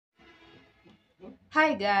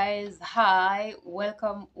Hi guys, hi,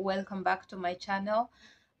 welcome back to my channel.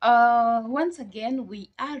 Once again we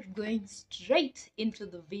are going straight into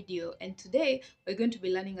the video, and today we're going to be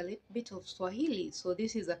learning a little bit of Swahili. So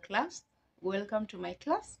this is a class. Welcome to my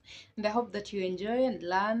class, and I hope that you enjoy and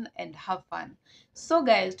learn and have fun. So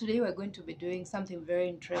guys, today we're going to be doing something very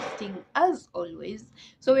interesting as always.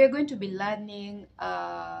 So we're going to be learning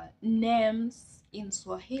names in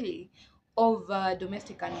Swahili of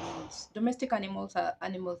domestic animals. Domestic animals are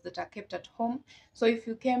animals that are kept at home. So if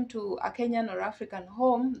you came to a Kenyan or African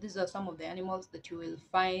home, these are some of the animals that you will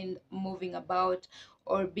find moving about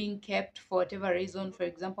or being kept for whatever reason. For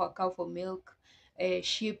example, a cow for milk, a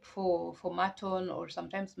sheep for mutton or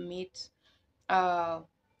sometimes meat. Uh,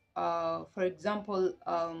 for example,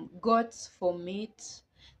 goats for meat.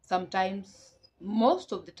 Sometimes,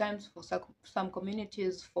 most of the times, for some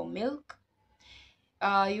communities, for milk.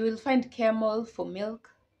 You will find camel for milk,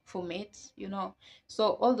 for meat,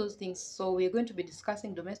 so all those things. So we're going to be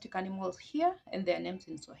discussing domestic animals here and their names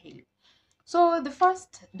in Swahili. So the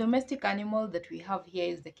first domestic animal that we have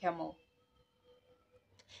here is the camel.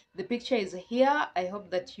 The picture is here. I hope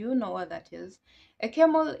that you know what that is. A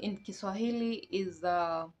camel in Kiswahili is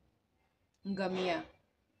ngamia.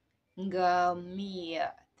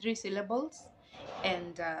 Ngamia, 3 syllables.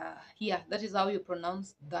 And yeah, that is how you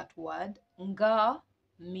pronounce that word, ngamia.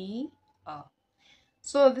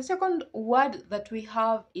 So the second word that we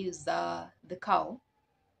have is the cow.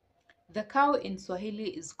 The cow in Swahili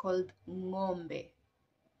is called ng'ombe.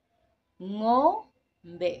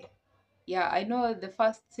 Ng'ombe. Yeah, I know the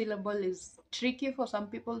first syllable is tricky for some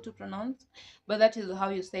people to pronounce, but that is how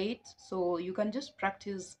you say it. So you can just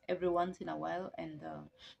practice every once in a while, and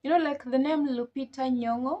like the name Lupita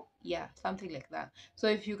Nyong'o, yeah, something like that. So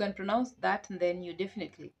if you can pronounce that, then you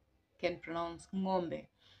definitely can pronounce ng'ombe.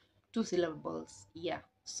 2 syllables, yeah.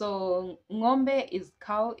 So ng'ombe is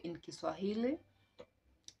cow in Kiswahili.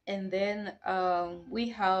 And then we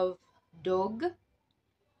have dog.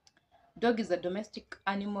 Dog is a domestic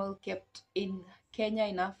animal kept in Kenya,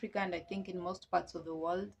 in Africa, and I think in most parts of the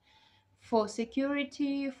world for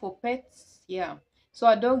security, for pets. Yeah. So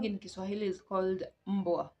a dog in Kiswahili is called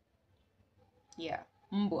mbwa. Yeah,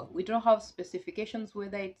 mbwa. We don't have specifications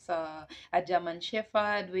whether it's a German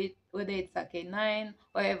Shepherd, whether it's a canine,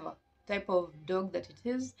 whatever type of dog that it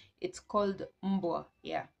is. It's called mbwa.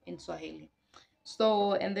 Yeah, in Swahili.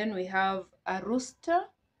 So, and then we have a rooster.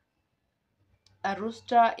 A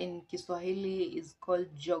rooster in Kiswahili is called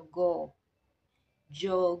jogoo.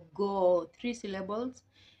 Jogoo, 3 syllables.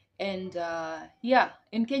 And yeah,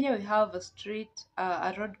 in Kenya we have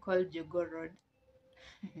a road called Jogoo Road.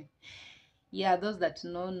 Yeah, those that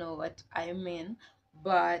know what I mean.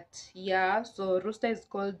 But yeah, so rooster is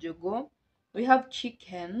called jogoo. We have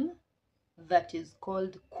chicken that is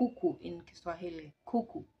called kuku in Kiswahili.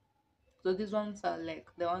 Kuku. So these ones are like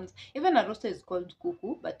the ones, even a rooster is called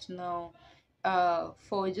kuku, but now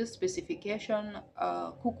for just specification,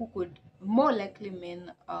 kuku could more likely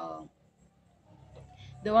mean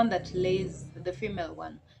the one that lays, the female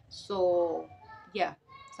one. So yeah,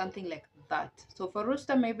 something like that. So for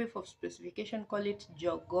rooster, maybe for specification, call it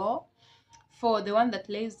jogo. For the one that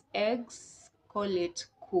lays eggs, call it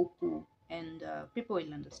kuku, and people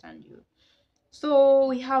will understand you. So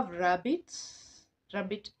we have rabbit.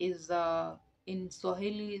 Rabbit is in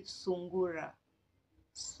Swahili sungura.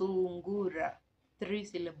 Sungura, 3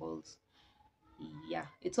 syllables. Yeah,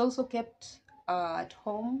 it's also kept at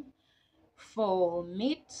home for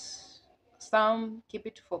meat. Some keep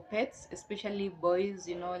it for pets, especially boys,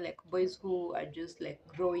 like boys who are just like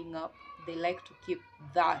growing up. They like to keep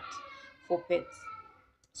that for pets.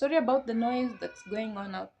 Sorry about the noise that's going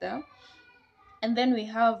on out there. And then we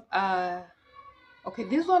have okay,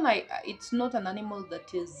 this one, it's not an animal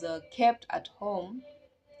that is kept at home,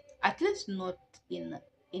 at least not in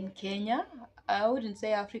Kenya. I wouldn't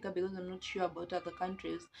say Africa because I'm not sure about other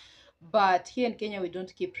countries, but here in Kenya we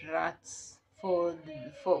don't keep rats for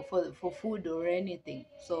food or anything.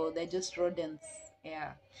 So they're just rodents.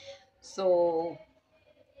 Yeah. So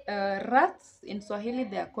rats in Swahili,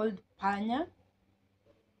 they are called panya.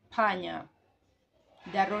 Panya.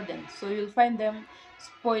 They're rodents. So you'll find them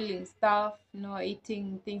spoiling stuff,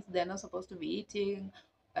 eating things they're not supposed to be eating.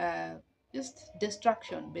 Uh, just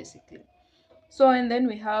destruction, basically. So, and then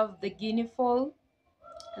we have the guinea fowl.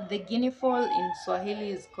 The guinea fowl in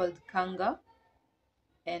Swahili is called kanga.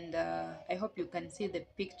 And I hope you can see the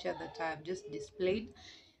picture that I've just displayed.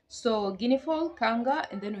 So, guinea fowl, kanga,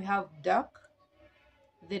 and then we have duck.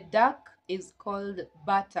 The duck is called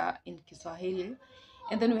bata in Kiswahili.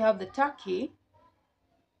 And then we have the turkey.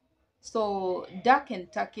 So duck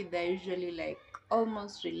and turkey, they're usually like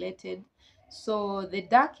almost related. So the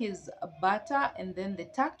duck is bata, and then the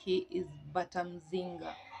turkey is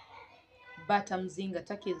batamzinga. Batamzinga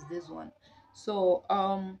turkey is this one. So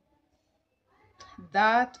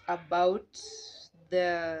that about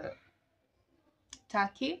the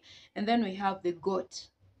turkey. And then we have the goat.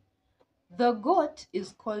 The goat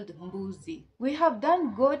is called mbuzi. We have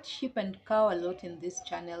done goat, sheep, and cow a lot in this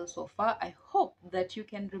channel so far. I hope that you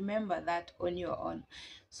can remember that on your own.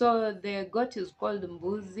 So the goat is called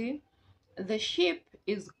mbuzi. The sheep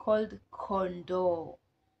is called kondo.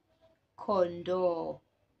 Kondo.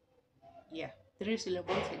 Yeah, 3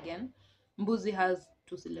 syllables again. Mbuzi has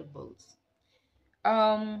 2 syllables.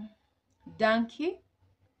 Um, donkey.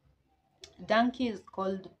 Donkey is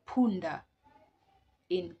called punda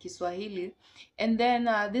in Kiswahili. And then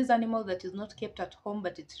this animal that is not kept at home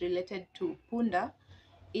but it's related to punda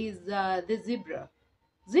is the zebra.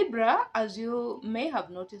 Zebra, as you may have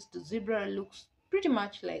noticed, zebra looks pretty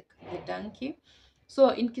much like the donkey. So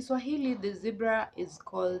in Kiswahili, the zebra is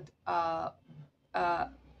called uh,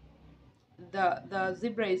 the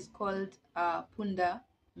zebra is called punda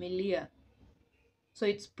milia. So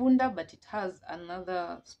it's punda, but it has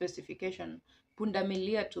another specification, punda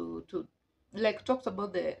milia, to like talks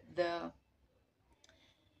about the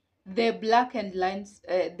black and lines,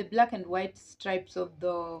 the black and white stripes of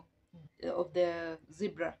the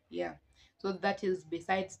zebra. Yeah. So that is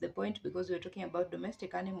besides the point because we're talking about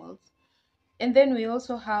domestic animals. And then we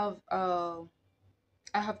also have I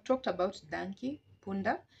have talked about donkey,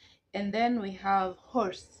 punda, and then we have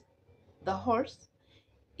horse. The horse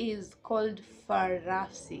is called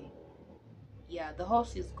farasi. Yeah, the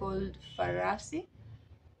horse is called farasi,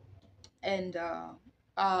 and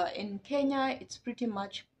in Kenya it's pretty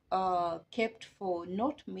much kept for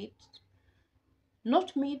not meat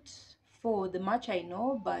for the much I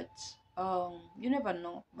know, but you never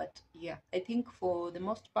know. But yeah, I think for the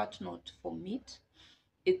most part, not for meat.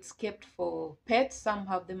 It's kept for pets. Some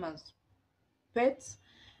have them as pets.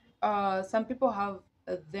 Some people have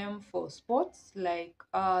them for sports. Like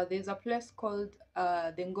there's a place called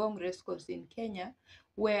the Ngong Racecourse in Kenya,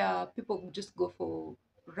 where people just go for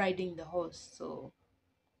riding the horse. So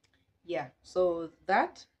yeah, so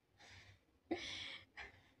that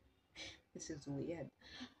this is weird.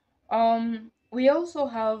 We also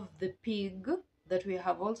have the pig that we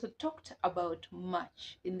have also talked about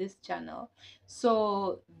much in this channel.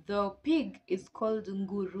 So the pig is called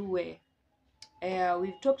nguruwe.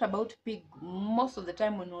 We've talked about pig most of the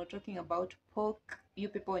time when we're talking about pork. You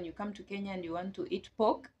people, when you come to Kenya and you want to eat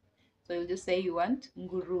pork, so you'll just say you want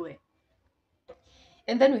nguruwe.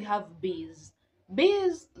 And then we have bees.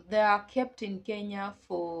 Bees, they are kept in Kenya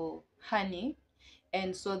for honey,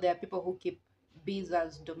 and so there are people who keep bees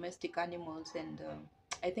as domestic animals, and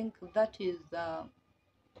I think that is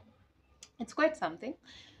it's quite something.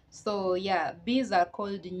 So yeah, bees are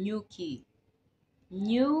called nyuki.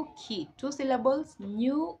 Nyuki, 2 syllables,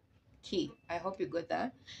 nyuki. I hope you got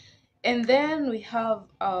that. And then we have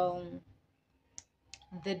the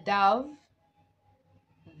dove.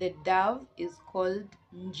 The dove is called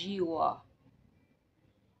njiwa.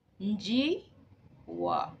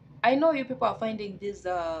 Njiwa. I know you people are finding these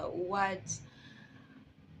words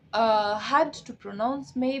hard to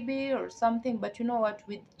pronounce maybe or something, but you know what,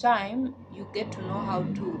 with time you get to know how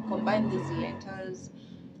to combine these letters,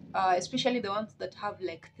 especially the ones that have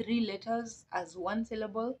like 3 letters as 1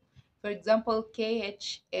 syllable. For example,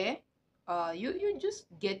 KHA, you just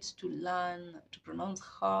get to learn to pronounce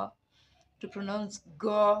her, to pronounce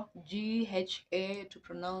go, GHA, to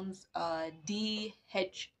pronounce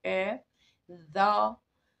DHA, the,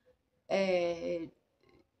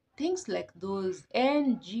 things like those,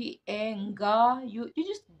 nga, you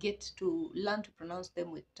just get to learn to pronounce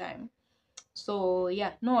them with time. So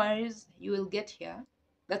yeah, no worries, you will get here.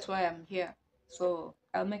 That's why I'm here. So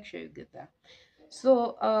I'll make sure you get there.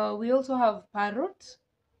 So we also have parrot.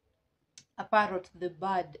 A parrot, the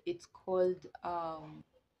bird, it's called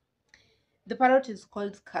the parrot is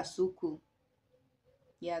called kasuku.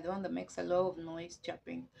 Yeah, the one that makes a lot of noise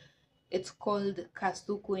chirping. It's called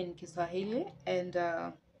kasuku in Kiswahili, and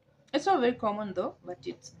it's not very common though, but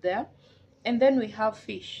it's there. And then we have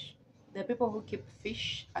fish. There are people who keep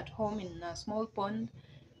fish at home in a small pond.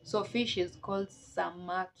 So fish is called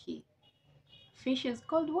samaki. Fish is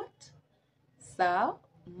called what?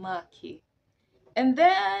 Samaki. And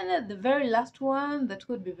then the very last one that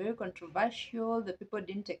could be very controversial, that people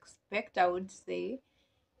didn't expect, I would say,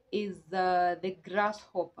 is the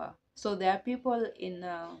grasshopper. So there are people in,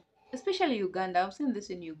 especially Uganda. I've seen this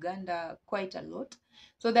in Uganda quite a lot.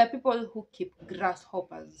 So there are people who keep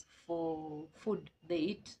grasshoppers for food. They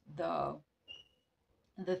eat the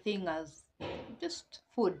thing as just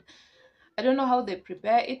food. I don't know how they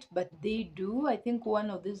prepare it, but they do. I think one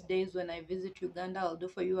of these days when I visit Uganda, I'll do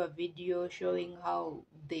for you a video showing how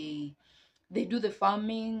they do the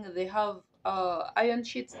farming. They have iron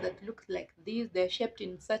sheets that look like these. They're shaped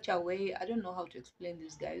in such a way. I don't know how to explain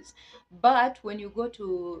these guys. But when you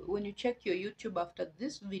check your YouTube after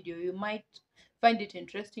this video, you might find it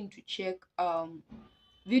interesting to check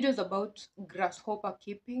videos about grasshopper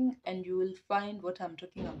keeping, and you will find what I'm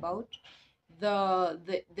talking about.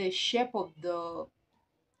 The shape of the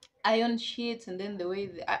iron sheets, and then the way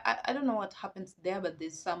I don't know what happens there, but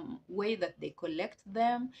there's some way that they collect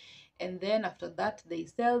them, and then after that they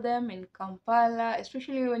sell them in Kampala.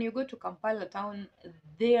 Especially when you go to Kampala town,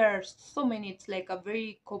 there are so many. It's like a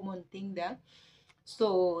very common thing there.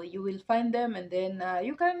 So you will find them, and then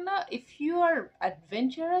you can if you are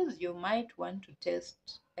adventurous, you might want to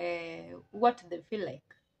test what they feel like.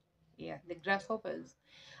 Yeah, the grasshoppers.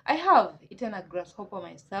 I have eaten a grasshopper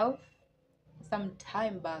myself some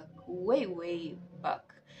time back, way back.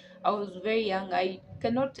 I was very young. I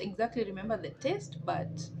cannot exactly remember the taste,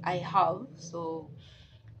 but I have. So,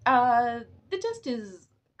 the taste is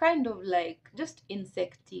kind of like just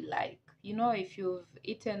insecty like. You know, if you've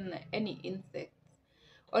eaten any insect,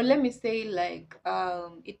 or let me say like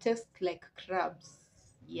it tastes like crabs.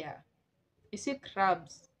 Yeah. You see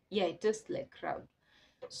crabs. Yeah, it tastes like crab.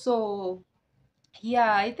 So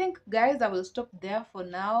yeah, I think, guys, I will stop there for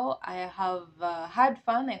now. I have had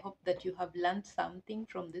fun. I hope that you have learned something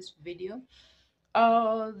from this video.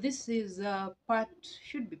 This is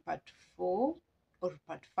should be part 4 or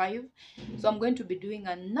part 5. So I'm going to be doing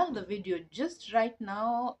another video just right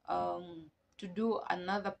now to do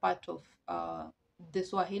another part of the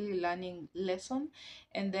Swahili learning lesson,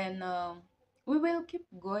 and then we will keep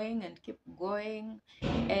going and keep going.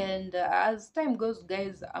 And as time goes,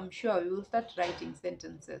 guys, I'm sure you will start writing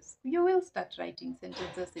sentences. You will start writing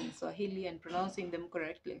sentences in Swahili and pronouncing them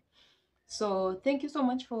correctly. So thank you so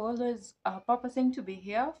much for always purposing to be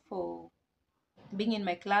here, for being in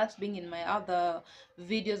my class, being in my other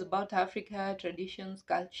videos about Africa, traditions,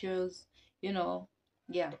 cultures, you know.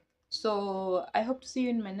 Yeah. So I hope to see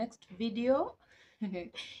you in my next video.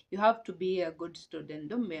 You have to be a good student.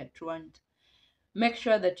 Don't be a truant. Make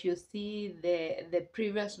sure that you see the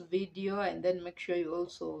previous video, and then make sure you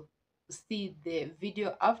also see the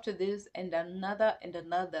video after this, and another,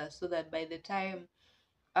 so that by the time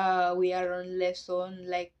we are on lesson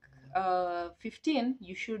like 15,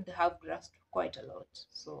 you should have grasped quite a lot.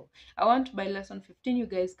 So I want by lesson 15 you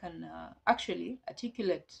guys can actually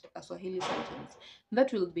articulate a Swahili sentence.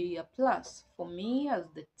 That will be a plus for me as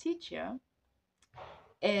the teacher.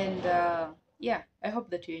 And yeah, I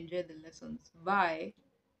hope that you enjoy the lessons. Bye.